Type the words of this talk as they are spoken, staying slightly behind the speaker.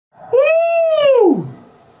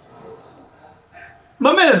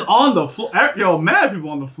My man is on the floor. Yo, mad people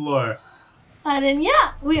on the floor. And then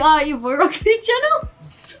yeah, we are YaBoyRockLee channel.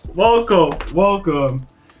 Welcome.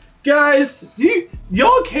 Guys,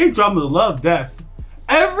 y'all K-drama love death.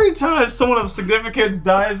 Every time someone of significance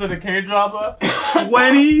dies in a K-drama,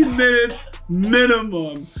 20 minutes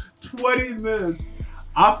minimum. 20 minutes.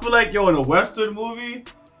 I feel like, yo, in a Western movie,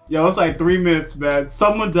 yo, it's like 3 minutes, man.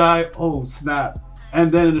 Someone died, oh snap.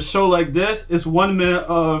 And then in a show like this, it's 1 minute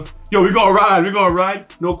of, yo, we gonna ride.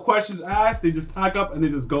 No questions asked, they just pack up and they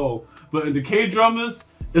just go. But in the K-dramas,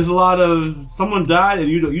 it's a lot of, someone died and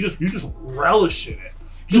you just relish in it.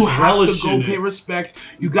 You have to go pay respect.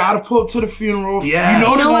 You gotta pull up to the funeral. Yeah. You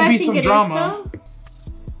know there's gonna be some drama.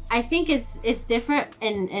 I think it's different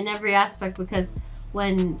in every aspect because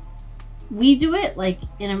when we do it, like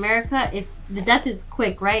in America, the death is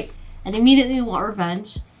quick, right? And immediately we want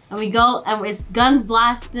revenge. And we go and it's guns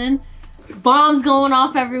blasting, bombs going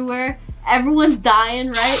off everywhere, everyone's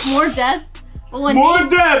dying, right? More deaths. But when more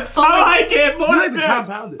deaths! I like it! More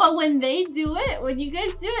deaths! But when they do it, when you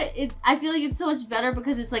guys do it, I feel like it's so much better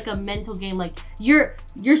because it's like a mental game. Like you're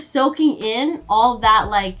soaking in all that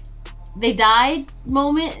like they died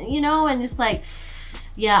moment, you know, and it's like,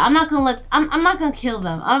 yeah, I'm not gonna kill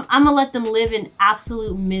them. I'm gonna let them live in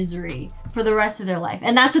absolute misery for the rest of their life.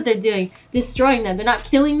 And that's what they're doing, destroying them. They're not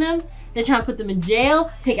killing them. They're trying to put them in jail,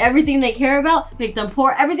 take everything they care about, make them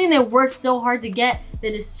poor, everything they worked so hard to get,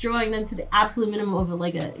 they're destroying them to the absolute minimum of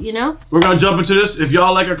like a, you know? We're gonna jump into this. If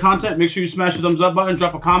y'all like our content, make sure you smash the thumbs up button,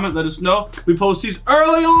 drop a comment, let us know. We post these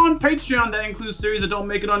early on Patreon that includes series that don't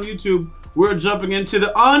make it on YouTube. We're jumping into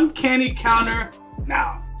the Uncanny Counter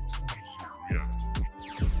now.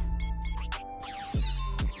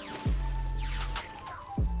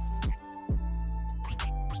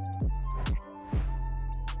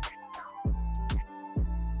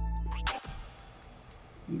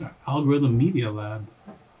 Algorithm Media Lab.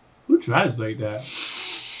 Who drives like that?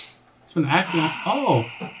 It's an accident. Oh.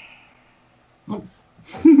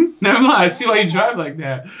 Never mind. I see why you drive like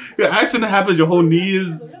that. Your accident happens, your whole knee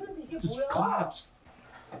is just collapsed.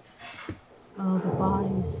 Oh, the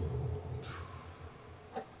bodies.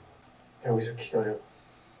 여기서 기다려.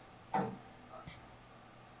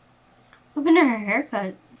 Look at her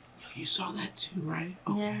haircut. You saw that too, right?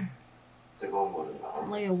 Okay. Yeah.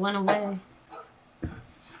 Like it went away.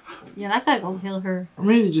 Yeah, that guy gonna kill her. I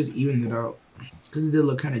mean, they just evened it out. Because it did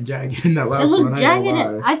look kind of jagged in that last one. It looked jagged.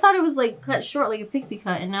 I thought it was like cut short, like a pixie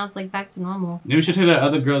cut, and now it's like back to normal. Maybe we should take that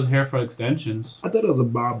other girl's hair for extensions. I thought it was a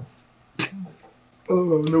bob.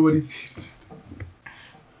 Oh, nobody sees.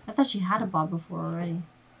 I thought she had a bob before already.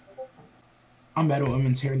 I'm bad at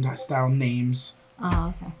women's hairstyle names.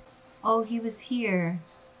 Oh, okay. Oh, he was here.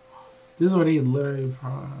 This is what he literally.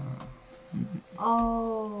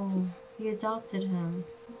 Oh, he adopted him.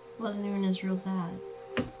 Wasn't even his real dad.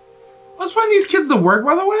 Let's find these kids to work,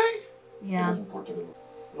 by the way. Yeah.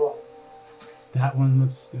 That one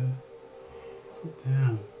looks good.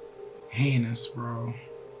 Damn. Heinous, bro.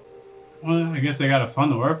 Well, I guess they gotta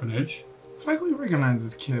fund the orphanage. I feel like we recognize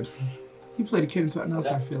this kid. He played a kid in something else,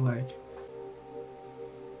 I feel like.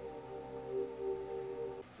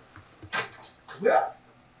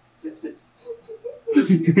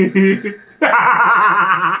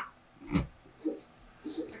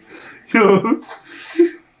 Yo,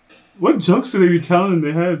 what jokes do they be telling in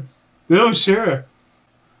their heads? They don't share.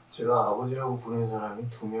 제가 아버지라고 부르는 사람이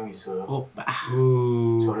 2명 있어요. 오빠.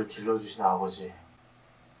 저를 길러주신 아버지,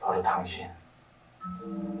 바로 당신.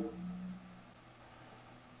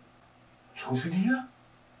 조준이야?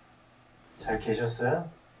 잘 계셨어요?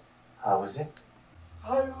 아버지?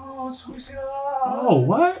 아이고, 정신아. Oh,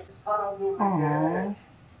 what? Aww.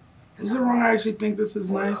 Is it wrong I actually think this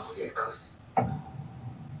is nice?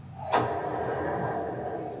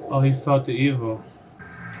 Oh, he felt the evil.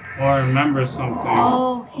 Or I remember something.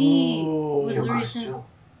 Oh, he was recent.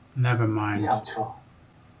 Never mind.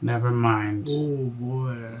 Never mind. Oh,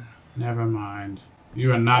 boy. Never mind.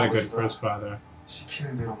 You are not a good first father.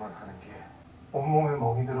 시키는 대로만 하는 게 온몸에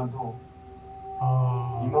멍이 들어도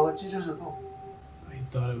Oh. 이마가 찢어져도 He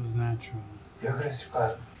thought it was natural. 왜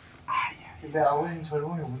그랬을까요? 근데 아버지는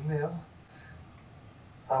젊음이 웃네요.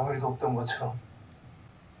 아무 일도 없던 것처럼.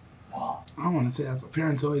 I don't want to say that's what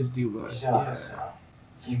parents always do, but 이제 알았어요.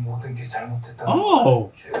 이 모든 게 잘못됐다는 Oh!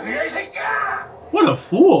 조용히 해, 이 새끼야! What a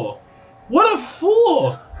fool! What a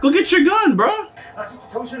fool! Go get your gun, bro! 아직도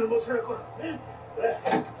정신을 못 차릴 거야.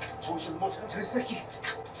 정신을 못 차린 저 새끼.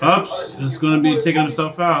 Oops, it's gonna be taking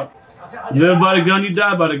himself out. You live by the gun, you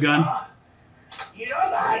die by the gun.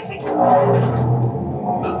 일어나, 이 새끼.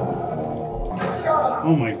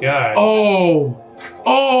 Oh my god. Oh!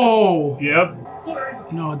 Oh! Yep.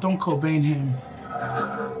 No, don't Cobain him.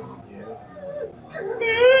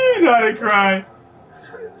 Now they cry.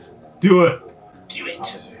 Do it. Do it.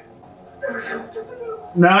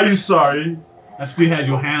 Now you're sorry. That's why you had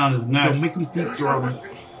your hand on his neck. Yo, make him deep throat me.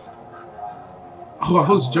 Oh, I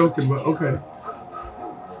was joking, but okay.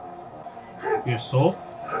 Your soul?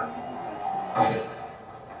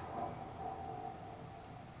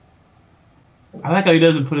 I like how he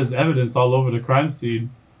doesn't put his evidence all over the crime scene.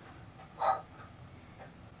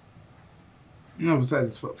 No, besides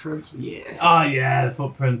his footprints, yeah. Oh yeah, the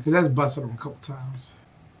footprints. Cause that's busted him a couple times.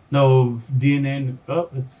 No DNA. Oh,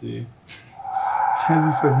 let's see. As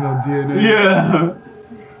he says, no DNA. Yeah.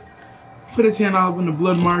 Put his hand all up in the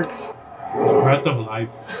blood marks. Breath of life.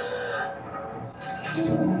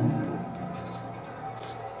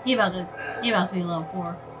 He about to be level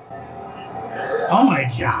 4. Oh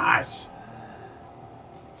my gosh.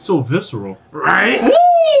 So visceral. Right?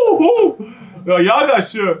 Woo! Yo, y'all got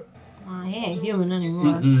shit. He ain't human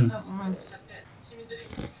anymore.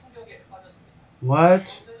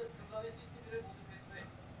 What?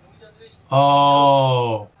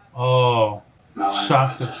 Oh.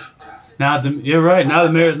 Shocked. Now you're right. Now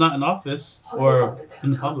the mayor's not in office or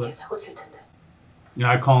in the public.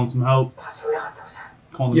 I call him some help.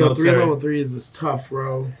 Calling the Yo, military. level 3 is just tough,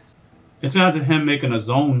 bro. It's not him making a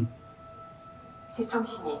zone.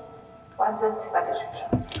 I'm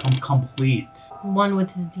complete. One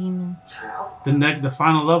with his demon. The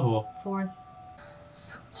final level. 4th.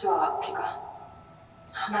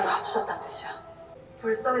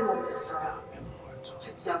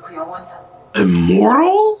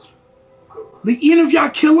 Immortal? Like, even if y'all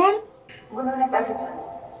kill him?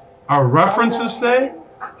 Our references say?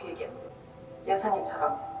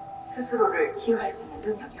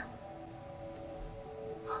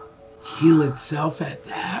 Heal itself at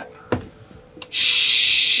that?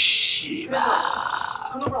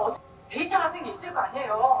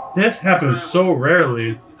 This happens so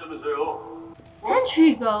rarely.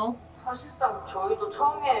 Century ago.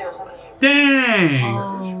 Dang!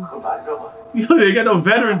 Oh. Yo, they got no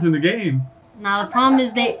veterans in the game. Now the problem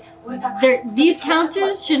is these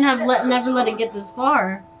counters shouldn't have never let it get this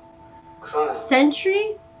far.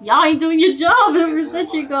 Century? Y'all ain't doing your job. Every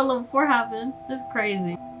century ago, level 4 happened. That's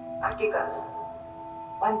crazy.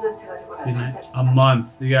 A month.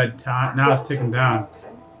 You got time. Now it's ticking down.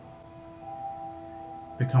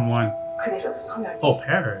 Become one. Oh,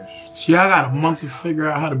 perish. See, I got a month to figure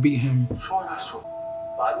out how to beat him.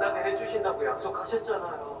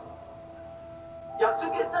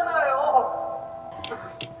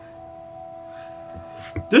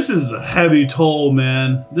 This is a heavy toll,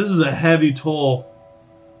 man. This is a heavy toll.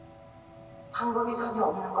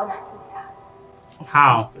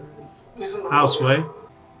 How? How, Sway?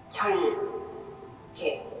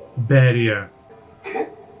 Barrier.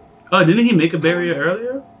 Oh, didn't he make a barrier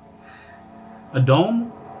earlier? A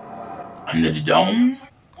dome? Under the dome?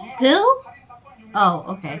 Still? Oh,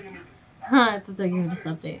 okay. I thought they were giving this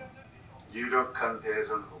update.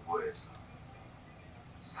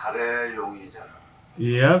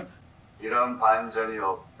 Yep.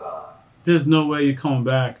 There's no way you're coming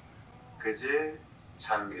back.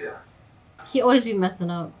 He always be messing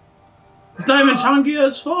up. It's not even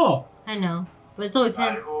Chung-yeong's fault. I know, but it's always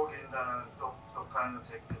him.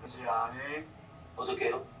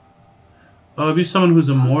 Oh, it'd be someone who's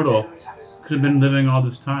immortal. Could have been living all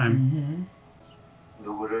this time.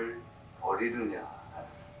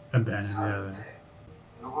 Abandon the other.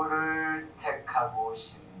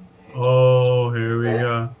 Oh, here we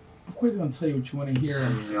go. Of course, I'm gonna tell you what you want to hear.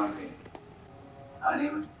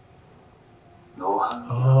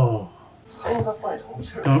 Oh.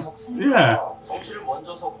 Yeah. 정치를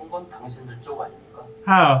먼저 섞은 건 당신들 쪽 아닙니까?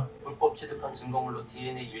 How? 불법 취득한 증거물로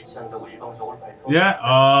DNA 일치한다고 일방적으로 발표. Yeah.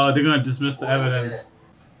 Oh, they're gonna dismiss the evidence.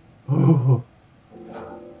 Oh.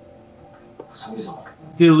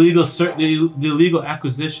 The illegal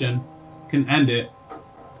acquisition can end it.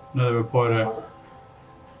 Another reporter.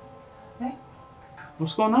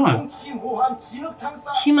 What's going on?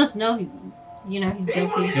 She must know, he's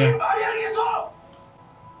guilty. Yeah.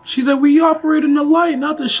 She's like, we operate in the light,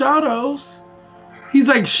 not the shadows. He's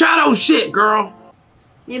like, shadow shit, girl.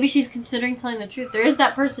 Maybe she's considering telling the truth. There is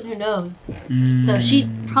that person who knows. So she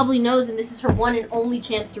probably knows, and this is her one and only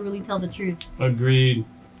chance to really tell the truth. Agreed.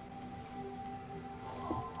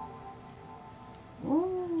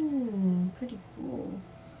 Ooh, pretty cool.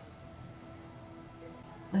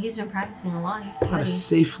 Oh, he's been practicing a lot. He's How to sweaty.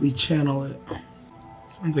 safely channel it.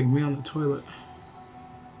 Sounds like me on the toilet.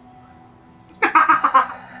 I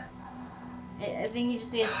think he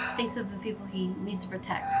just thinks of the people he needs to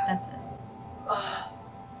protect. That's it.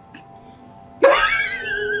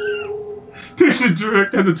 Picture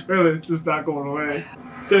direct in the toilet. It's just not going away.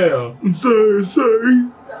 Damn. I'm sorry.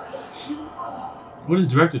 What does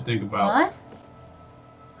director think about? What?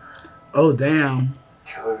 Oh, damn.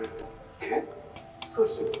 Show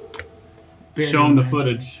him the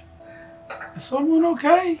footage. Is someone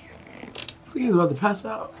okay? I think he's about to pass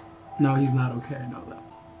out. No, he's not okay. I know that.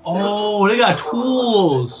 Oh, they got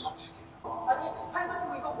tools.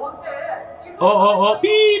 Oh,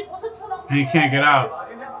 beep. And he can't get out.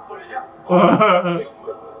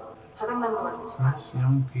 That's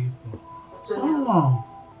young people. Oh.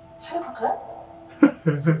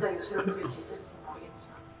 This is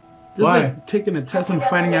like taking a test and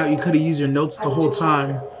finding out you could have used your notes the whole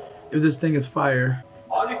time if this thing is fire.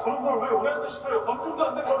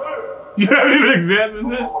 You haven't even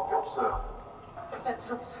examined this?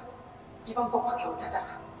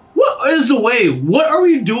 What is the way? What are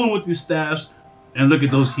we doing with these staffs? And look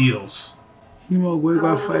at those heels. Himo, we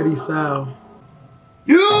got fighty style.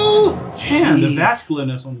 You! Damn, the Jeez.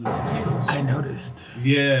 vascularness on this. I noticed.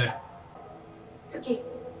 Yeah. Tiki.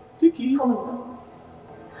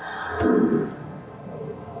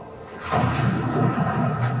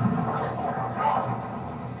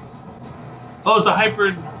 Oh, it's a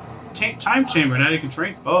hyper time chamber. Now you can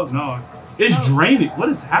train. Oh, no. It's draining. What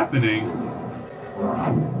is happening?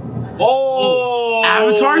 Oh!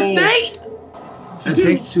 Avatar state? That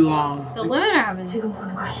takes too long. The women are having. Is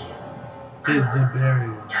the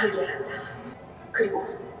barrier.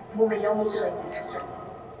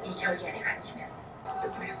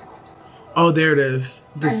 Oh, there it is.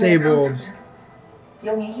 Disabled.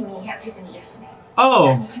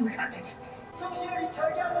 Oh!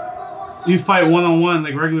 You fight one-on-one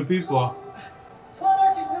like regular people.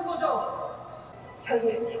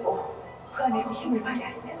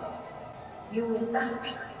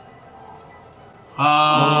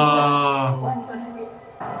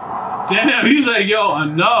 Damn, he's like, yo,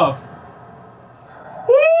 enough.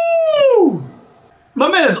 Woo! My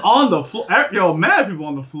man is on the floor. Yo, mad people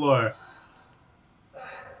on the floor.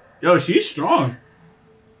 Yo, she's strong.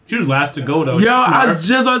 She was last to go, though. Yo, I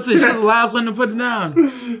just want to say, she's the last one to put it down.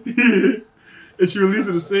 And she released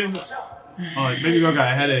it the same. Oh, maybe girl got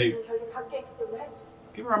a headache.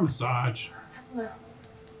 Give her a massage.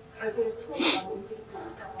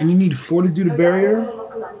 And you need 4 to do the barrier?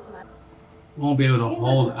 Won't be able to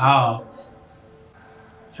hold out.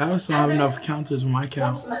 I also don't have enough counters on my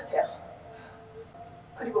count.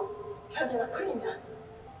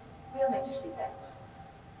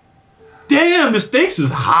 Damn, the stakes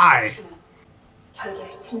is high.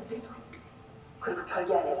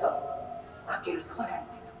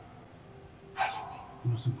 The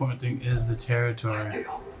most important thing is the territory.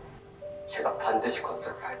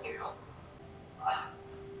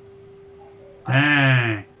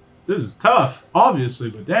 Dang. This is tough, obviously,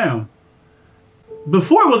 but damn.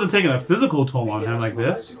 Before it wasn't taking a physical toll on him like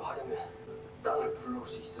this.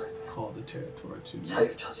 Call the territory to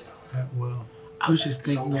at will. I was just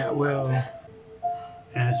thinking at will.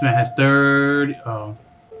 And this man has 30. The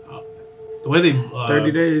way they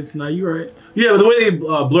 30 days. No, you're right. Yeah, but the way they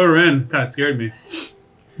blur her in kind of scared me.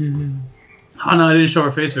 Hana didn't show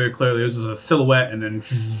her face very clearly. It was just a silhouette, and then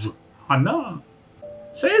Hana,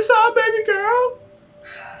 say something, baby girl.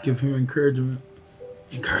 Give him encouragement.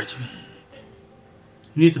 Encouragement.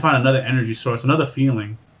 He needs to find another energy source, another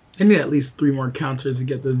feeling. I need at least 3 more counters to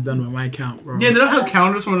get this done with my count, bro. Yeah, they don't have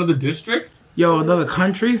counters from another district. Yo, another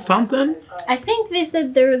country, something? I think they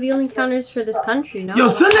said they were the only counters for this country, no? Yo,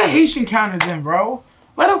 send the Haitian counters in, bro.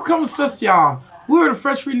 Let us come assist y'all. We were the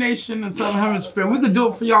Fresh Free Nation in Southern Hemisphere. We could do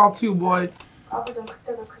it for y'all too, boy.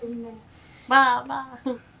 Bah, bah.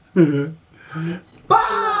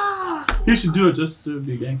 Bah! He should do it just to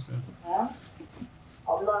be gangster.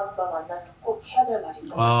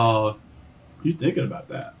 Oh, you thinking about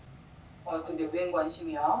that?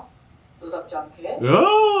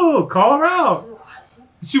 Oh, call her out.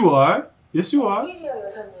 Yes, you are. Yes, you are.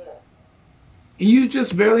 You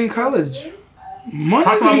just barely in college.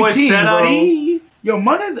 Money's My boy 18, bro. Seon-dong. Yo,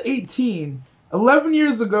 Money's 18. 11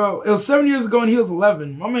 years ago, it was 7 years ago and he was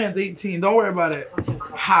 11. My man's 18. Don't worry about it.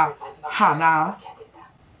 Ha. Ha, nah.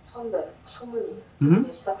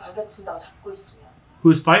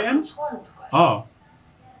 Who's fighting? Oh.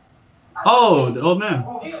 Oh, the old man.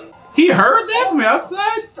 He heard that from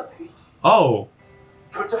outside? Oh.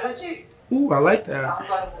 Ooh, I like that.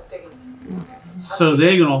 So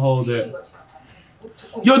they're gonna hold it.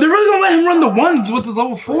 Yo, they're really gonna let him run the ones with his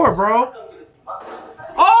level 4, bro.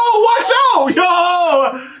 Oh, watch out! Yo!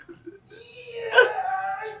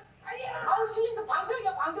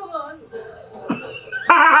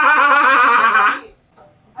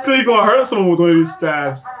 So you gonna hurt someone with one of these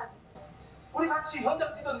stabs. 우리 같이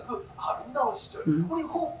현장 뛰던 그 아름다운 시절. 우리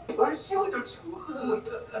호흡 열심히 들치고.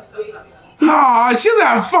 Aw, she's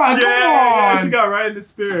having fun. Come Yeah, she on. got right in the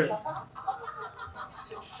spirit.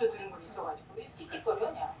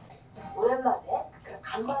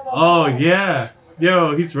 Oh yeah,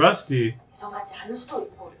 yo, he's rusty.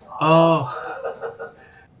 Oh,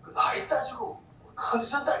 나이 따지고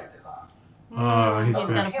컨디션 딸 때가. oh, he's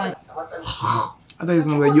He's got a good. point. I thought he was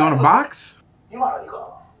gonna let you on a box. 이말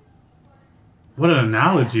아니가. What an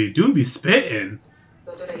analogy, dude. Be spitting.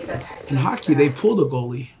 In hockey, they pull the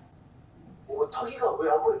goalie. 못하기가 왜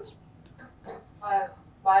안 보여? 아유,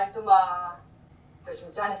 말도 마.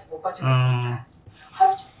 요즘 짠해서 못 봐주겠으니까.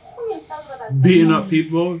 하루 종일 싸돌아다니면서 Beating up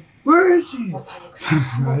people. Where is she? 못하니 그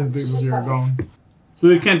I didn't think where you were going. So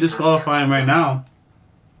we can't disqualify him right now.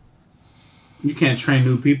 You can't train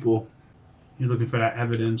new people. You're looking for that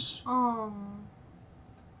evidence. Oh.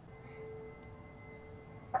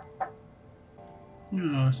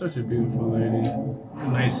 Oh, such a beautiful lady.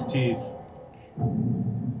 Nice teeth.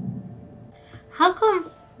 How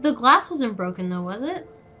come the glass wasn't broken though, was it?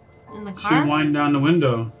 In the She car? wind down the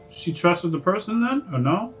window. She trusted the person then, or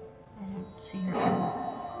no? I didn't see her.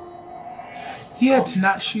 He had to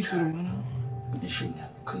not shoot through the window.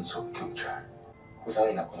 20년 근속 경찰.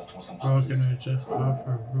 고장이 났거나 동선 Broken 바뀌었어. or just off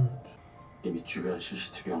her root. 이미 주변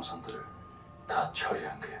CCTV 영상들을 다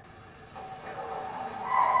처리한 게.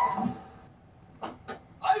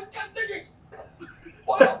 아유 깜짝이야.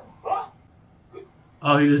 뭐야? 어?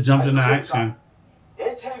 Oh, he just jumped into action.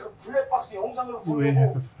 내 차에 그 블랙박스 영상을 Wait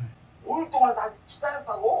here 보려고 for fight. 5일 동안 다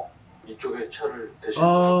기다렸다고? 이쪽에 차를 대신.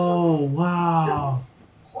 Oh, wow.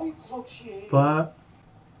 거의 그렇지. But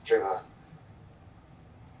제가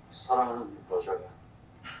사랑하는 여자가.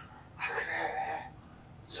 아 그래.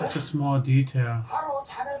 such a small detail. 바로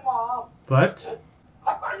자네 마음. But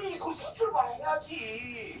아 빨리 그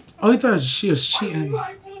출발해야지. Oh, he thought she was cheating.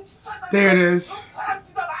 아이고, 진짜 나- There it is.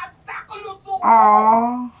 바람피다 나한테 딱 걸렸어.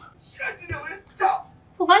 Aw, 시간 들여 왜 진짜.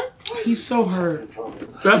 What? he's so hurt.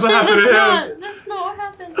 that's what happened to him. That's not what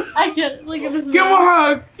happened. I can't look at this. Give him a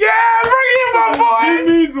hug. Yeah, bring it, my He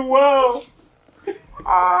boy. means well.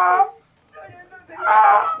 Ah,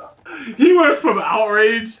 He went from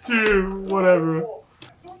outrage to whatever.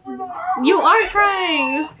 You are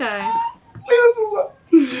crying, this guy.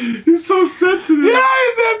 He's so sensitive. yeah,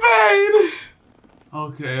 he's in pain.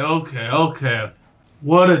 Okay.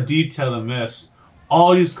 What a detail to miss.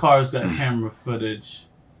 All these cars got camera footage.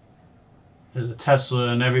 There's a Tesla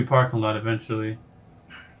in every parking lot eventually.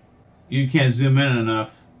 You can't zoom in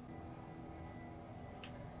enough.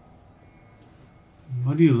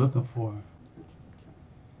 What are you looking for?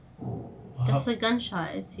 Just a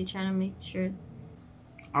gunshot. Is he trying to make sure?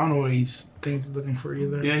 I don't know what he thinks he's looking for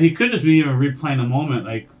either. Yeah, he could just be even replaying the moment.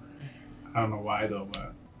 Like, I don't know why though,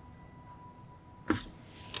 but.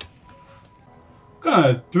 What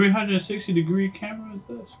kind of 360-degree camera is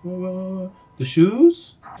this? Whoa. The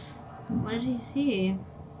shoes? What did he see? I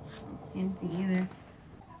don't see anything either.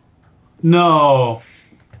 No.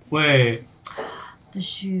 Wait. The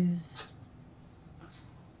shoes.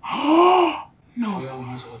 No. 경영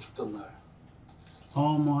형사가 죽던 날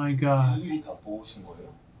Oh my god. 일일이 다 모으신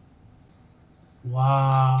거예요?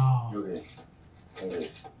 Wow.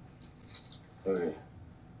 여기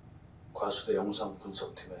과수대 영상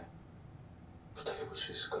분석팀에 부탁해 볼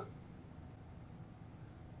수 있을까?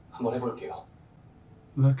 한번 해볼게요.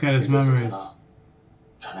 Look at his memories.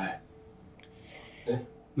 자네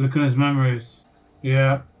Look at his memories.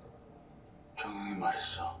 Yeah. 정영이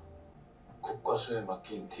말했어. 국과수에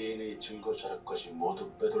맡긴 DNA 증거 자료까지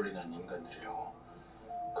모두 빼돌리는 인간들이라고.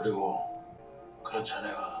 그리고 그런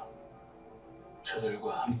자네가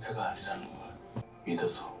저들과 한패가 아니라는 걸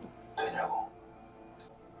믿어도 되냐고.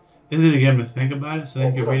 Is it to get him to think about it so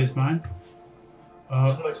they can read his mind?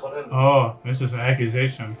 정말 저는 Oh, it's just an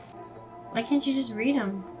accusation. Why can't you just read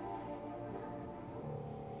them?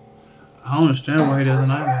 I don't understand why he doesn't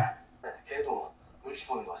either. 걔도 눈치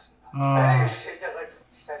보는 것 같습니다. Oh.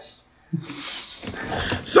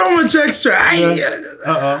 So much extra.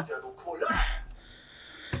 Uh-oh. 놓고 올라.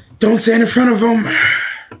 Don't stand in front of him.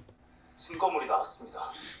 증거물이 나왔습니다.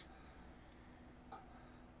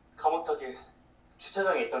 감옥탁에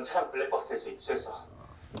주차장에 있던 차량 블랙박스에서 입수해서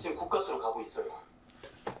지금 국가수로 가고 있어요.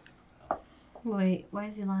 Wait, why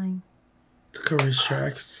is he lying? To cover his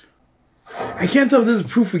tracks. I can't tell if this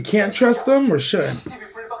is proof we can't trust them or should.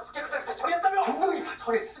 CCTV 블랙박스 깨끗하게 다 처리했다며? 분명히 다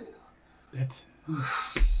처리했습니다. That's...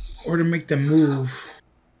 Or to make them move.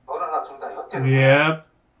 너랑 나 둘 다 엿대는 Yep.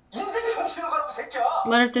 인생의 정신을 가라고 새끼야.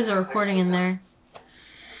 What if there's a recording in there?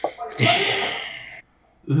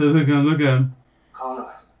 Look at him.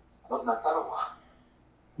 가은아, 넌 나 따라와.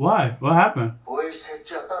 Why? What happened? 뭐이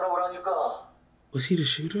새끼야 따라오라니까. Was he the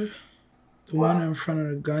shooter? The one in front of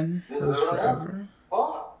the gun that was forever?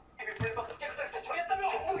 어?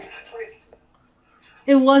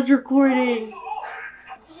 It was recording.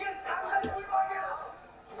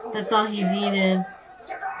 That's all he needed.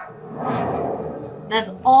 That's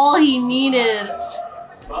all he needed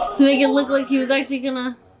to make it look like he was actually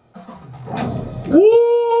gonna.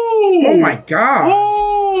 Ooh! Oh my god!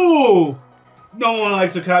 Ooh! No one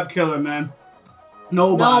likes a cop killer, man.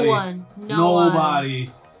 Nobody. No one. Nobody.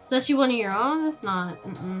 Especially one of your own. It's not.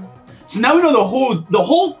 So now we know the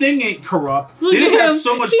whole thing ain't corrupt. Look They just at have him.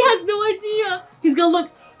 so much. He has no idea. He's gonna look.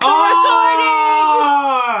 The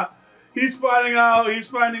Ah! He's finding out. He's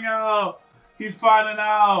finding out. He's finding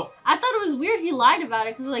out. I thought it was weird he lied about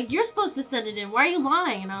it because like you're supposed to send it in. Why are you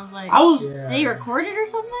lying? And I was like, they recorded or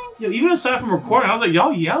something? Yo, even aside from recording, I was like,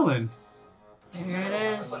 y'all yelling. There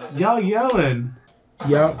it is. Y'all yelling.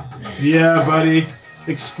 Yup. Yeah, buddy.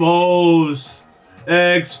 Expose.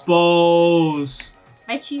 Expose.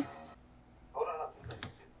 Hi, Chief.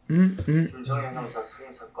 김정영 형사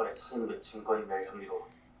살인 사건의 살인 및 증거인멸 혐의로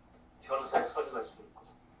변호사에 선임할 수 있고.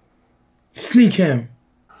 Sneak him.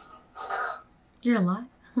 You're alive?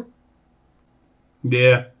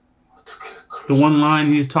 Yeah. The one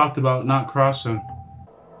line he's talked about not crossing.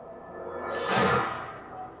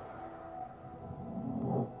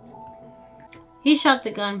 He shot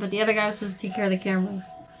the gun, but the other guy was supposed to take care of the cameras.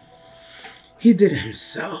 He did it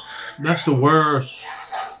himself. That's the worst.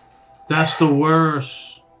 That's the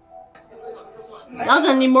worst. Y'all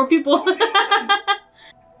gonna need more people.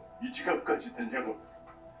 이 지갑까지 되냐고.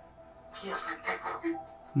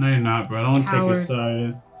 No, you're not, bro. Don't Coward. take his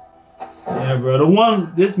side. Yeah, bro.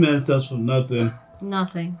 This man sells for nothing.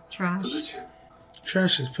 Nothing. Trash.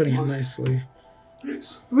 Trash is putting it nicely.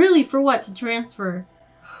 Really, for what? To transfer?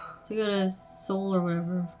 To go to Seoul or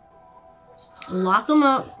whatever. Lock him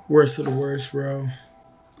up. Worst of the worst, bro.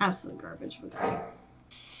 Absolute garbage for that.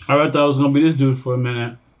 I thought it was gonna be this dude for a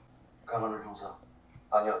minute. 강하늘 형사.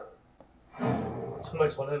 아니야. 정말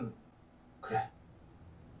저는 그래.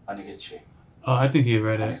 아니겠지. Oh, I think he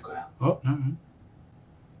read it. 아닐 거야. Oh, no.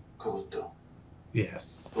 그것도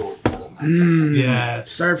Yes. 또 다른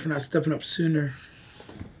Yes. Sorry for not stepping up sooner.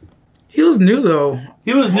 He was new though.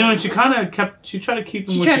 He was new, and she kind of kept. She tried to keep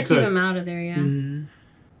him. She What tried she to keep could. him out of there, yeah.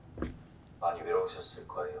 많이 외로우셨을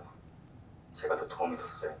거예요. 제가 더 도움이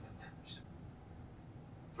됐어야 했는데.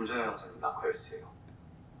 김정영 형사님 낙커였어요.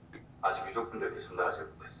 아직 유족분들께 전달하지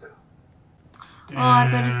못했어요. Oh,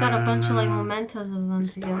 I bet he's got a bunch of like mementos of them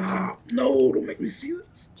together. Stop. No, don't make me see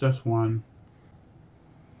this. Just one.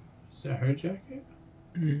 Is that her jacket?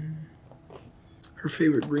 Her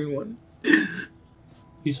favorite green one.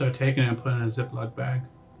 He started taking it and putting it in a Ziploc bag.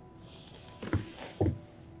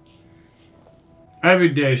 Every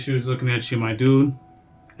day she was looking at you, my dude.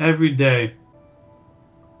 Every day.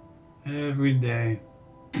 Every day.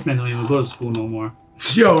 Man don't even go to school no more.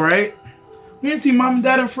 Yo, right? We ain't seen mom and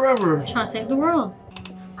dad in forever. Trying to save the world.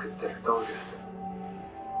 그때를 떠올려야 돼.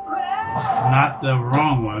 Not the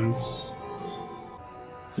wrong ones.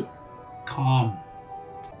 Calm.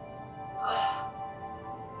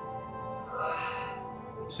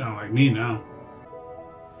 You sound like me now.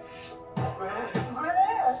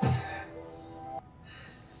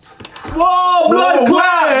 Whoa! Blood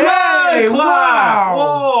clot! Hey, Blood clot! wow.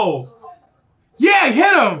 Whoa! Yeah,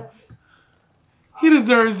 hit him. He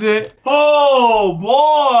deserves it. Oh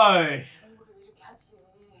boy!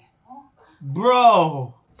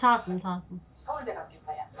 Bro! Toss him, toss him. 서울대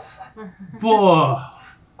갔겠다 야. Boy!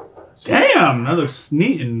 Damn! That looks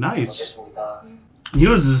neat and nice. 알겠습니다. He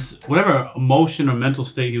was this, whatever emotion or mental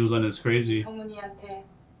state he was in is crazy. 성훈이한테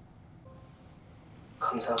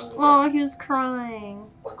감사합니다. Oh, he was crying.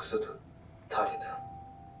 국수도 다리도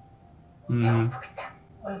Mm. 배고프겠다.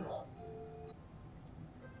 얼른 먹어.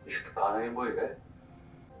 이렇게 반응이 뭐 이래?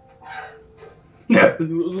 Yeah, the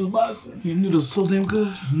noodles was busting. Your noodles so damn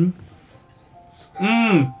good.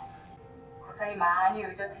 Mmm. 고생이 많이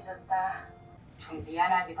의젓해졌다. 좀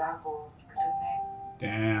미안하기도 하고 그러네.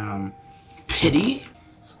 Damn. Pity?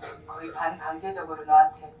 거의 반강제적으로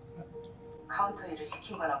너한테 카운터 일을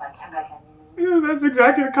시킨 거나 마찬가지 아니니? Yeah, that's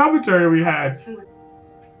exactly the commentary we had. 친구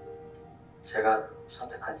제가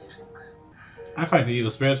선택한 일이니까요. I fight the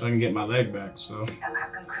evil spirit so I can get my leg back, so. 참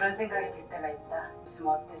가끔 그런 생각이 들 때가 있다.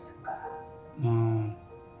 있으면 어땠을까?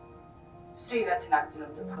 쓰레기 같은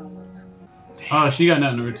악기놈들 보는 것도. Oh, she got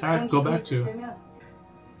nothing to 그런 retire. Go 기분이 back 들 to. 때면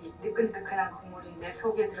이 뜨끈뜨끈한 국물이 내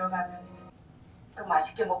속에 들어가면 또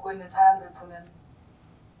맛있게 먹고 있는 사람들 보면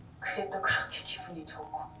그게 또 그렇게 기분이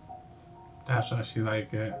좋고 That's why she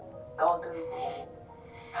like it. 떠들고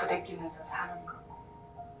부대끼면서 사는 거.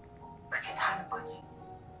 하는 거지.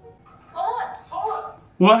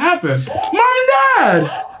 What happened? Mom and Dad!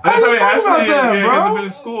 How you talking about that, bro? been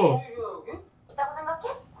in school. 있다고 생각해?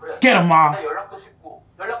 그래. Get him, Mom. 나 연락도 쉽고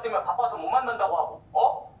연락되면 바빠서 못 만난다고 하고.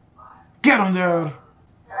 어? Get him, Dad.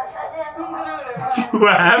 그래.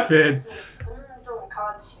 What happened? 좀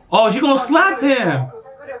감아주시겠어? Oh, she gonna slap him.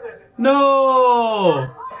 그래. No.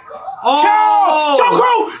 Oh.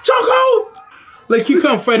 Choco! Like he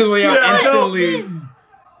couldn't fight his way out instantly.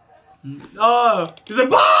 He's like,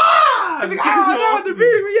 bah! He's like, no, they're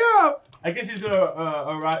beating me up. I guess he's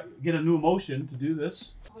gonna get a new emotion to do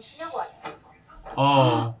this. 쉬려고 하냐?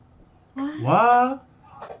 Oh. What?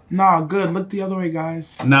 Nah, good. Look the other way,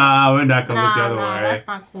 guys. Nah, we're not gonna look the other way. That's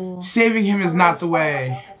not cool. Saving him is not the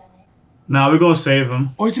way. Nah, we're gonna save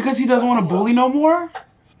him. Or is it because he doesn't want to bully no more?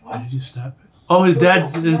 Why did you stop it? Oh, his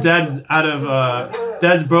dad's out of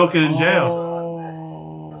dad's broken in jail. Oh.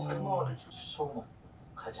 소문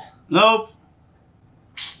가자. Nope.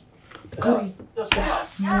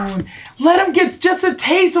 Smooth. Let him get just a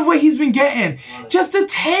taste of what he's been getting. Just a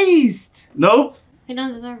taste. Nope. He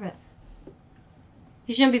don't deserve it.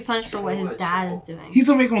 He shouldn't be punished for what his dad is doing. He's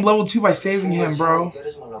gonna make him level 2 by saving him, bro.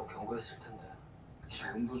 때리지 말라고 경고했을 텐데.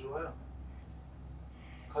 기분도 좋아요.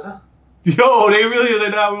 가자. Yo, they really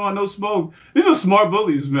like, nah, we want no smoke. These are smart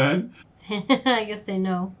bullies, man. I guess they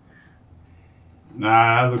know. Nah,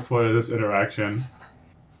 I look forward to this interaction.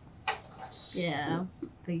 Yeah,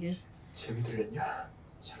 figures. 재미 들렸냐?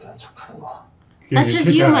 잘난 척하는 거. That's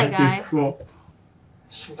just you, my guy. Cool.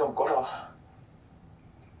 신경 꺼라.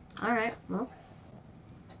 Alright, well.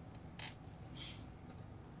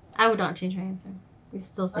 I would not change my answer. We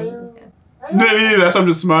still say this guy. Yeah, that's I'm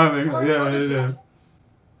just smiling. Yeah.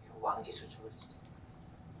 왕지 수준을.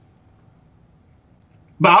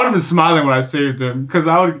 But I would have been smiling when I saved him, cause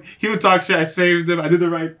he would talk shit. I saved him. I did the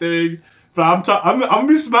right thing. But I'm gonna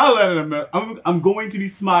be smiling at him. I'm going to be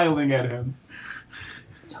smiling at him.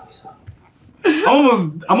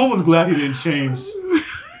 I'm almost glad he didn't change.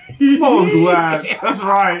 I'm almost glad. That's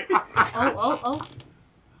right. Oh.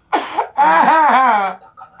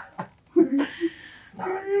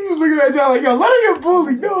 Look at that guy like, yo, let him get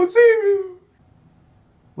bullied. No, save him.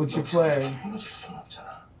 What's your play?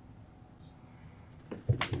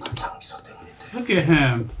 Look at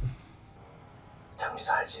him.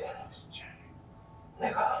 장기수 알지?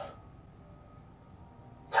 내가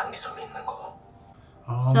장기수 믿는 거.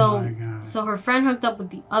 Oh my God. So her friend hooked up with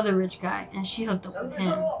the other rich guy, and she hooked up with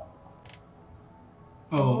him.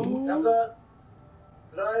 Oh. 잠깐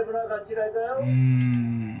드라이브나 같이 갈까요?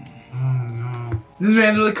 Oh no. This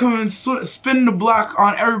man's really coming, spinning the block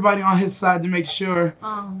on everybody on his side to make sure.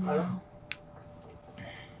 Oh no.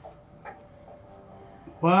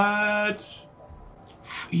 What?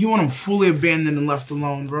 You want him fully abandoned and left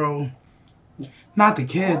alone, bro. Not the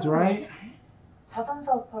kids, right? 자산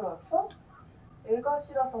사업하러 왔어? 애가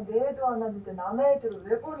싫어서 내 애도 안 왔는데 남의 애들을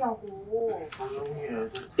왜 보냐고.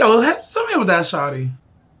 Yo, tell me about that, shawty.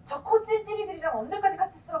 저 코찔찔이들이랑 언제까지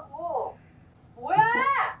같이 있으라고. 뭐야?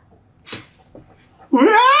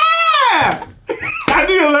 I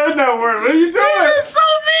need to learn that word. What are you doing? You're so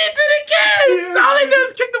mean to the kids! All they do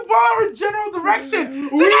is kick the ball in general direction.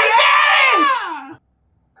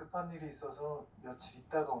 급한 일이 있어서 며칠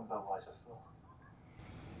있다가 온다고 하셨어.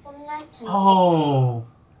 Oh.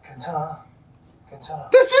 괜찮아.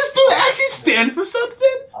 Does this dude actually stand for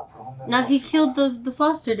something? 앞으로 혼내는 Now 거 he 없어. killed the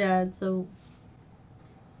foster dad, so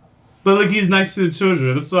But like he's nice to the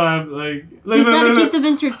children. That's why I'm like. he's gotta keep them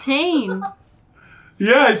entertained.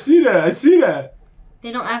 Yeah, I see that.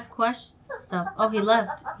 They don't ask questions stuff. Oh, he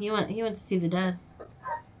left. He went to see the dad.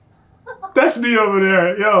 That's me over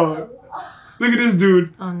there. Yo. Look at this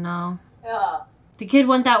dude. Oh no. 야, The kid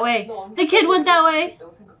went that way. 너 언제 The kid went that way.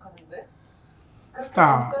 있다고 생각하는데? 그렇게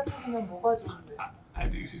Stop. 잠깐 사귀면 뭐가 좋은데? I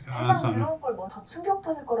do see 세상 something. 들어온 걸 뭐 더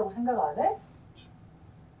충격받을 거라고 생각 안 해?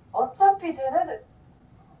 어차피 쟤네들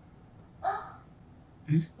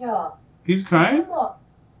야, He's crying? 설마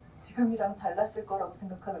지금이랑 달랐을 거라고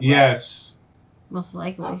생각하는 거야? Yes. Most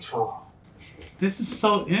likely. 닥쳐. This is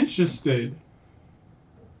so interesting.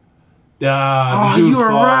 Yeah. Oh, you were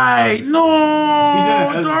right.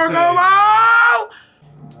 No, didn't Dark hesitate. Ball.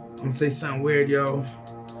 I'm gonna say something weird, yo.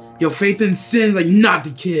 Yo, Faith and Sin's like not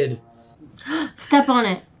the kid. Step on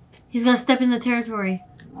it. He's gonna step in the territory.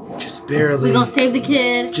 Just barely. We're gonna save the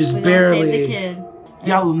kid. Just We're gonna save barely. the kid.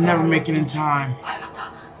 Y'all will never make it in time.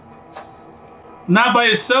 Not by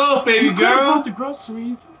yourself, baby You could have girl. brought the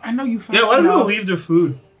groceries. I know you found Yeah, why do people enough. leave their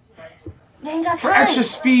food? They ain't got For time. extra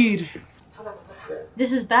speed.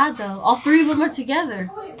 This is bad though. All three of them are together.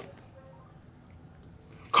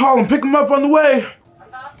 Call him, pick him up on the way.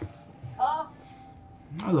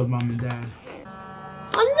 I love mom and dad.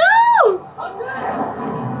 Oh no!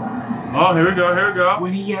 Oh, here we go, here we go.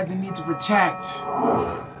 When he had the need to protect.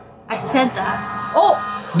 I said that. Oh!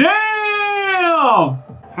 Damn!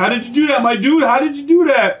 How did you do that, my dude? How did you do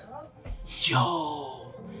that?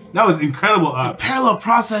 Yo. That was incredible. The parallel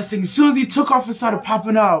processing, as soon as he took off, it started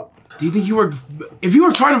popping up. Do you think he were, if you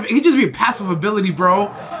were trying to, it could just be a passive ability, bro.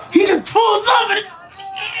 He just pulls up and it's just,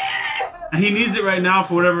 And he needs it right now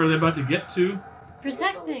for whatever they're about to get to.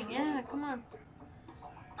 Protecting, yeah, come on.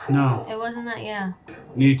 No. It wasn't that, yeah.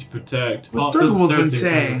 Need to protect. what Third World's been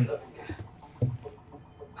saying.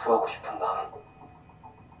 구하고 싶은 마음.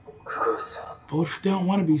 그거였어. But what if they don't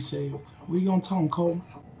want to be saved? What are you gonna tell them, Cole?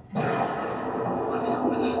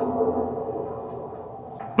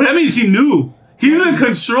 But that means he knew. He's in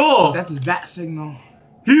control. That's his bat signal.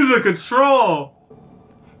 He's in control.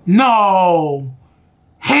 No!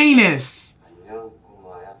 Heinous! 안녕,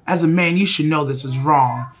 꼬마야. As a man, you should know this is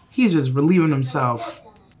wrong. He's just relieving himself.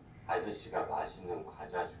 아저씨가 맛있는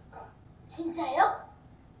과자 줄까? 진짜요?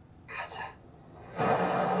 가자.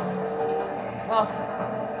 Oh.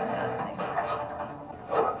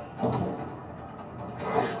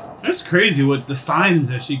 That's crazy what the signs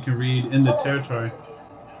that she can read in the territory.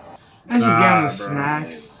 As you get him bro. the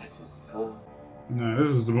snacks. 맛있어. No,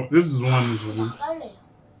 this is one who's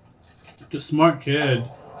a smart kid,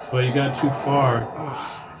 but he got too far.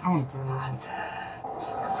 I want to throw it.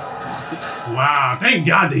 Wow, thank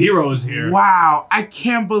God the hero is here. Wow, I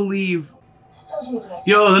can't believe.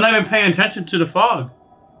 Yo, they're not even paying attention to the fog.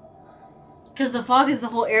 Because the fog is the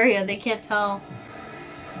whole area, they can't tell.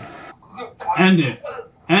 End it.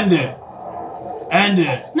 End it. End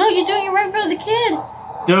it. No, you're doing it right in front of the kid.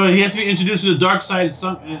 Though he has to be introduced to the dark side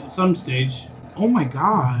at some stage. Oh my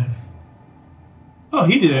God. Oh,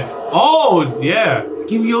 he did it. Oh, yeah.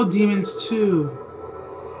 Give me your demons too.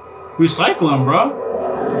 Recycle them, bro.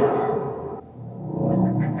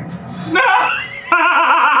 No!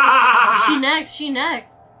 She next, she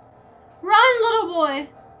next. Run, little boy.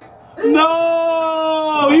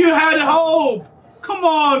 No! You had hope! Come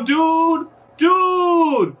on, dude!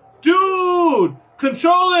 Dude! Dude!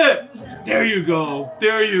 Control it! There you go.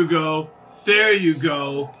 There you go. There you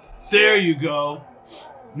go. There you go.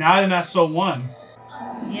 Now they're not so one.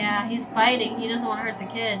 Yeah, he's fighting. He doesn't want to hurt the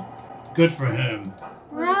kid. Good for him.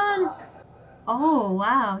 Run! Oh,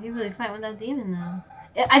 wow. He really fight with that demon, though.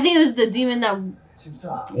 I think it was the demon that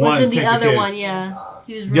was in the other one, yeah.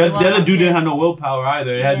 He was really the other dude didn't have no willpower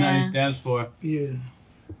either. It had nothing he stands for. Yeah.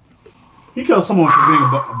 He killed someone for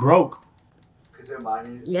being broke. 그새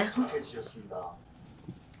많이 예. 수척해지셨습니다.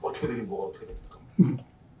 어떻게 되긴 뭐가 어떻게 됩니까?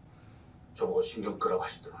 저보고 신경 끄라고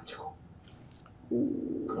하시더니 제가.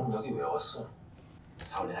 그럼 여기 왜 왔어?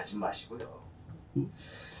 서운해하지 마시고요.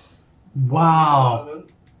 Wow.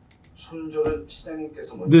 손절은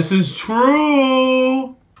시장님께서 먼저. This is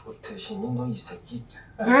true. 조태신이 너 이 새끼.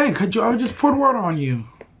 Hey, could you? I just poured water on you.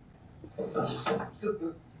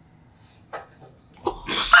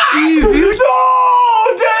 Easy.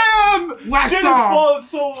 No! Damn! Wax Shit is off. falling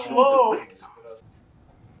so low.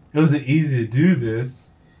 It wasn't easy to do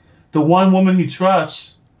this. The one woman he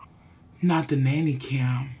trusts. Not the nanny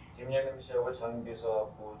cam. 김예림 씨하고 전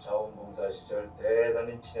비서하고 자원봉사 시절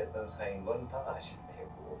대단히 친했던 사이인 건 다 아실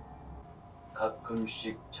테고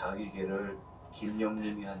가끔씩 자기 개를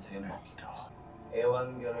김영림이한테 먹기도 했어.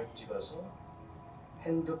 애완견을 찍어서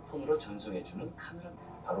핸드폰으로 전송해주는 카메라.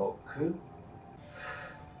 바로 그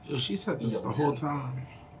Yo, she said this the whole time.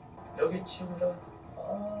 여기 친구랑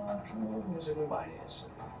아주 고생을 많이 했어요.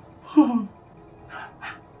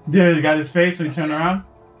 There, he got his face when he turned around.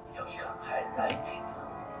 여기가 하이라이트입니다.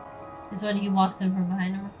 It's when he walks in from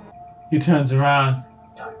behind him. He turns around.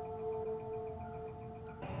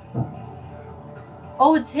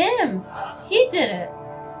 Oh, it's him. He did it.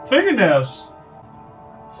 Fingernails.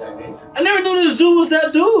 시장님, I never knew this dude was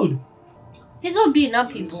that dude. He's all beating up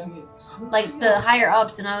people. Like the higher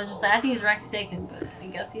ups, and I was just like, I think he's rank second, but I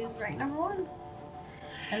guess he's rank number one.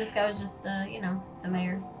 And this guy was just, you know, the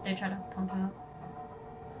mayor. They try to pump him up.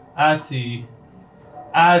 I see.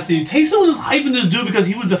 I see. Taysom was just hyping this dude because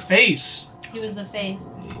he was the face. He was the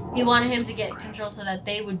face. He wanted him to get control so that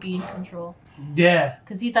they would be in control. Yeah.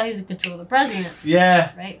 Because he thought he was in control of the president.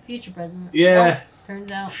 Yeah. Right? Future president. Yeah. Nope,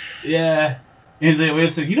 turns out. Yeah. And he's like, wait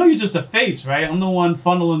a second. You know you're just a face, right? I'm the one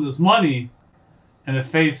funneling this money. And the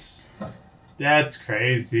face... That's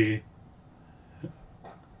crazy.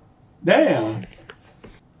 Damn.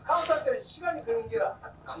 카운터 때 시간이 걸린 게라.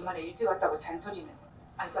 간만에 일찍 왔다고 잔소리는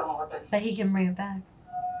안 싸먹었더니. But he can bring it back.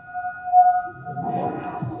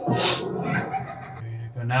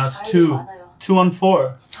 But now it's 2 on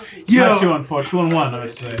 4. Yo. Not 2 on 4, 2 on 1, I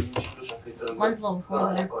would say. One's level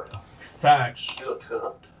 4 though. Facts. 이게 어떻게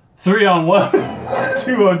알아? 3-on-1.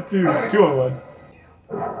 2-on-2. 2-on-1.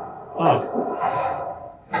 Oh.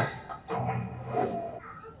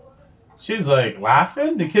 She's like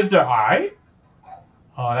laughing? The kids are alright?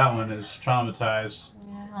 Oh, that one is traumatized.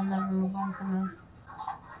 Yeah, I'll never move on from this.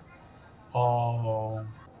 Oh.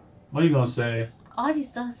 What are you gonna say? Oh, he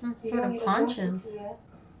still has some sort of conscience.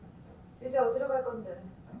 이제 어디로 갈 건데?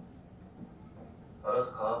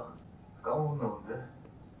 알아서 가. 까먹었나 본데.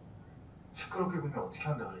 시끄럽게 굴면 어떻게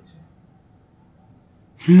한다 그랬지?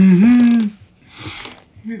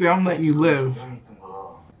 He's like, I'm letting you live.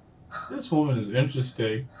 This woman is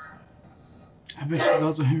interesting. I bet she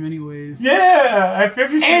goes with him anyways. Yeah, I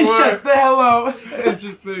figured she And would. shuts the hell up.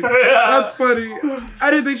 Interesting. That's funny. I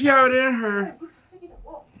didn't think she had it in her.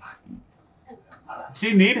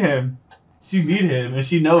 She need him. She need him, and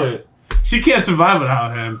she know it. She can't survive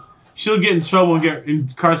without him. She'll get in trouble and get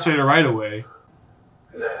incarcerated right away.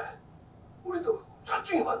 그래. 우리도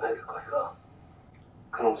좌중에 만나야 될 거 아이가?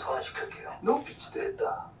 그놈 소환시킬게요. 눈빛이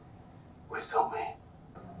됐다. 우리 성미.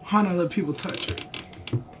 Hana let people touch her.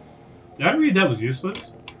 Did I read that was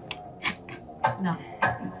useless? No.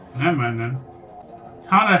 Never mind then.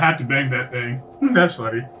 Hana had to bang that thing. That's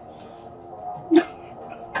funny.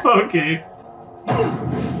 Okay.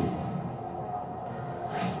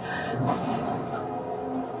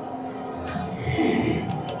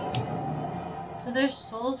 So their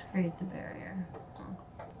souls create the barrier.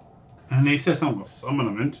 And they said something will summon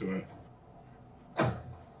them into it.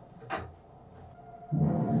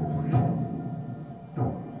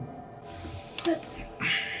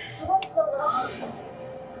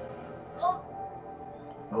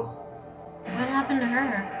 What happened to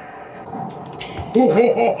her?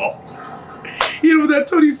 You know that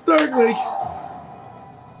Tony Stark like.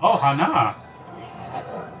 Oh, Hana.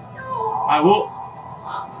 I will.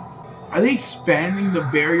 Are they expanding the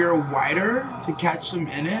barrier wider to catch them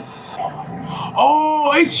in it?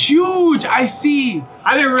 Oh, it's huge! I see.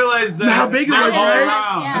 I didn't realize that. How big it was, all right?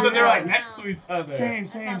 around. Yeah, I thought they were like yeah. next to each other. Same. Oh,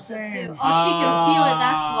 she can feel it.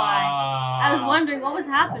 That's why. I was wondering what was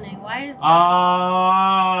happening. Why is?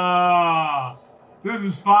 This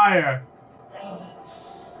is fire.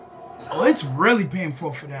 Oh, it's really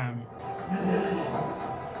painful for them.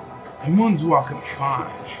 And one's walking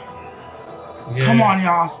fine. Yeah. Come on,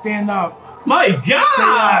 y'all, stand up. My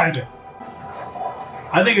God!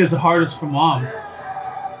 I think it's the hardest for mom.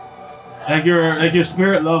 Like your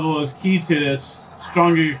spirit level is key to this. The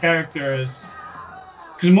stronger your character is.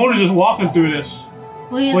 Because Moon is just walking through this.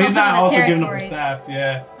 Well, He's not also territory. giving up the staff.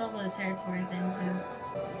 Yeah. It's also a territory thing too.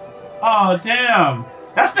 Oh damn!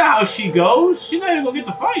 That's not how she goes. She's not even gonna get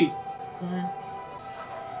the fight. Good.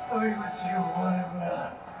 어이구 지금 뭐하는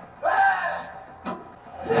거야?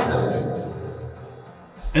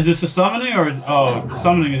 Is this the summoning or the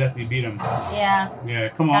summoning is after you beat him? Yeah. Yeah.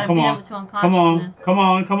 Come on. Gotta Come beat on. him to Come on. unconsciousness. Come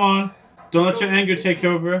on. Come on. Don't let your anger take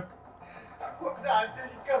over. 혼자 안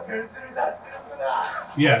되니까 별수를 다 쓰는구나.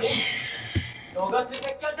 Yes. 너 같은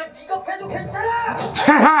새끼한테 비겁해도 괜찮아.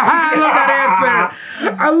 I love that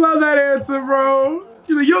answer. I love that answer, bro.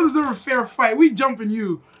 He's like, yo, deserve a fair fight. We jumping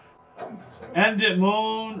you. End it,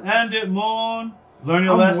 Moon. End it, Moon. Learn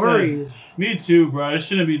your I'm lesson. worried. Me too, bro. It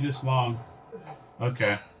shouldn't be this long.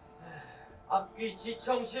 Okay. 악귀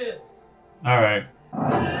Chung-sin. All right.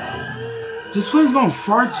 This play's going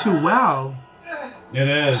far too well. It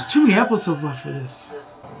There's is. too many episodes left for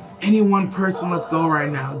this. Any one person, let's go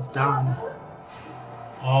right now. It's done.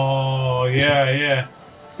 Oh yeah.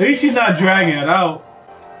 At least he's not dragging it out.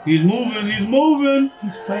 He's moving. He's moving.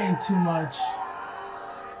 He's fighting too much.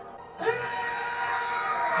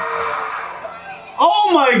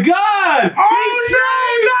 Oh my God! Oh no,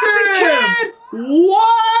 not the kid!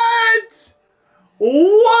 What?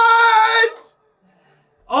 What?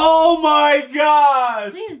 Oh my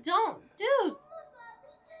God! Please don't, dude.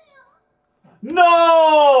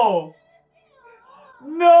 No! Don't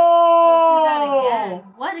do that No!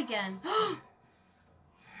 again. What again?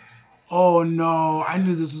 Oh no, I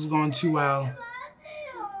knew this was going too well.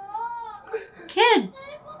 Kid,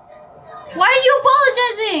 why are you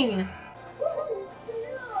apologizing?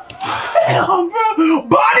 Damn, bro!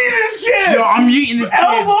 Body this kid! Yo, I'm eating this kid.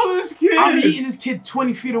 Elbow this kid! I'm eating this kid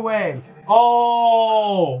 20 feet away.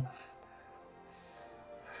 Oh!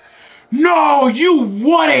 No, you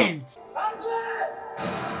wouldn't!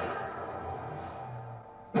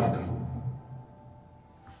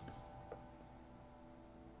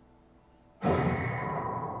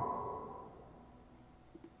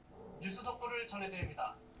 뉴스 속보를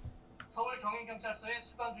전해드립니다. 서울 경인경찰서에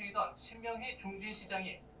수감 중이던 신명희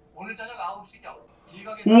중진시장이 오늘 저녁 9시경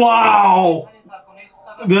일각에서 Wow! 살인 사건의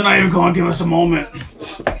수사가 They're not even gonna give us a moment.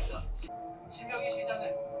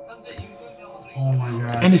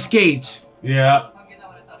 man. And escaped. Yeah.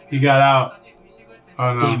 He got out.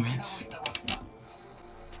 Oh no. Damn it.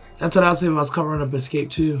 That's what I was saying about covering up escape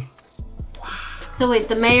too. So wait,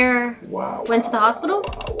 the mayor went to the hospital?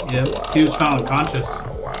 Yep. He was found unconscious.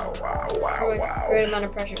 Great amount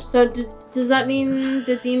of pressure. So does that mean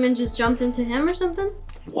the demon just jumped into him or something?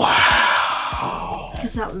 Wow.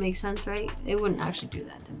 Because that would make sense, right? It wouldn't actually do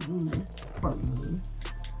that to Moon. Poor Moon.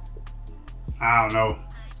 I don't know.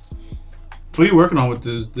 What are you working on with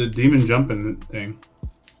the demon jumping thing?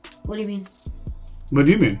 What do you mean? What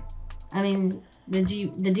do you mean? I mean, the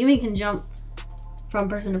demon can jump from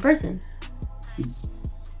person to person.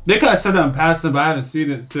 They kind of said that in passing, but I haven't seen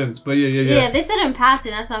it since. But yeah. Yeah, they said it in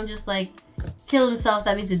passing. That's why I'm just like, kill himself.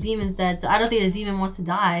 That means the demon's dead. So I don't think the demon wants to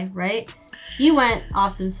die, right? He went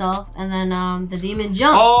off himself, and then the demon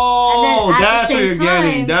jumped. Oh, and then that's what you're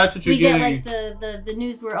getting. That's what you're getting. We get like the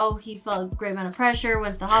news where he felt a great amount of pressure,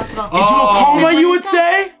 went to the hospital. Into a coma, you would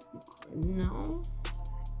say? No.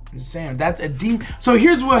 I'm just saying that's a demon. So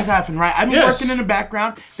here's what happened, right? I've been working in the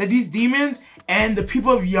background that these demons and the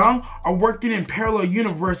people of Young are working in parallel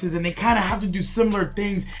universes, and they kind of have to do similar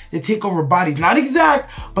things to take over bodies. Not exact,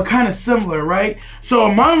 but kind of similar, right? So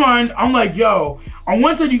in my mind, I'm like, yo, on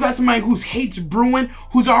one side you got somebody who hates Bruin,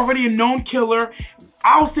 who's already a known killer.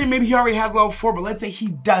 I'll say maybe he already has level 4, but let's say he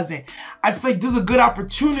doesn't. I feel like this is a good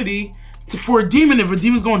opportunity for a demon, if a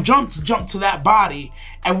demon's gonna jump to that body,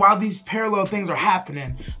 and while these parallel things are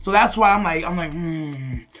happening. So that's why I'm like,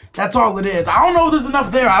 that's all it is. I don't know if there's enough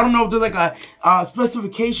there. I don't know if there's like a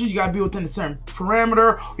specification. You gotta be within a certain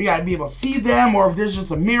parameter, or you gotta be able to see them, or if there's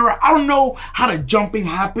just a mirror. I don't know how the jumping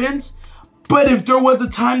happens. But if there was a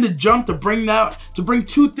time to jump, to bring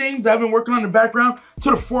two things that I've been working on in the background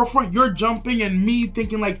to the forefront, you're jumping and me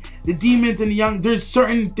thinking like the demons and the Young, there's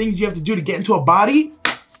certain things you have to do to get into a body.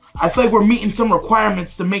 I feel like we're meeting some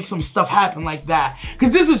requirements to make some stuff happen like that.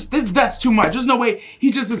 Cause that's too much. There's no way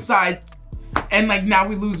he just decides and like now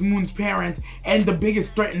we lose Moon's parents and the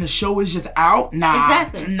biggest threat in the show is just out. Nah,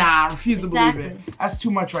 I refuse to believe it. That's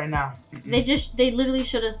too much right now. They literally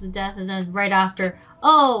showed us the death, and then right after,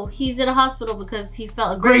 oh, he's in a hospital because he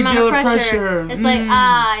felt a great amount of pressure. It's like,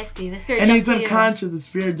 I see. The spirit and jumped he's unconscious. The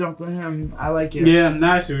spirit jumped on him. I like it. Yeah,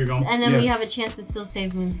 nice. Here we go. And then we have a chance to still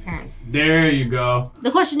save Moon's parents. There you go.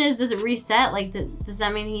 The question is, does it reset? Like, does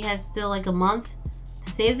that mean he has still like a month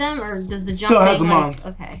to save them, or does the jump still has a month?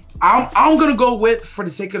 Okay. I'm gonna go with, for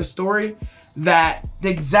the sake of the story, that the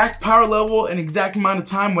exact power level and exact amount of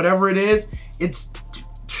time, whatever it is, it's.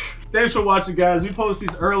 Thanks for watching, guys. We post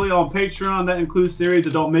these early on Patreon. That includes series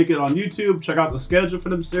that don't make it on YouTube. Check out the schedule for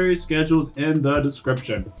them series. Schedule's in the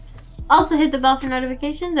description. Also, hit the bell for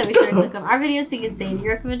notifications and be sure to click on our videos so you can stay in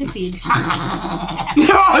your recommended feed. No,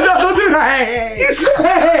 don't do that.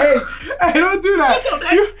 Hey, don't do that.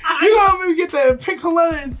 You gonna make me get that pickle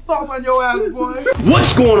and salt on your ass, boy.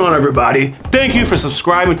 What's going on, everybody? Thank you for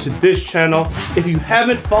subscribing to this channel. If you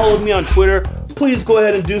haven't followed me on Twitter, please go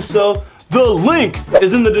ahead and do so. The link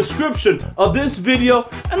is in the description of this video,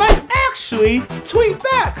 and I actually tweet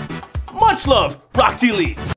back. Much love, RockLee.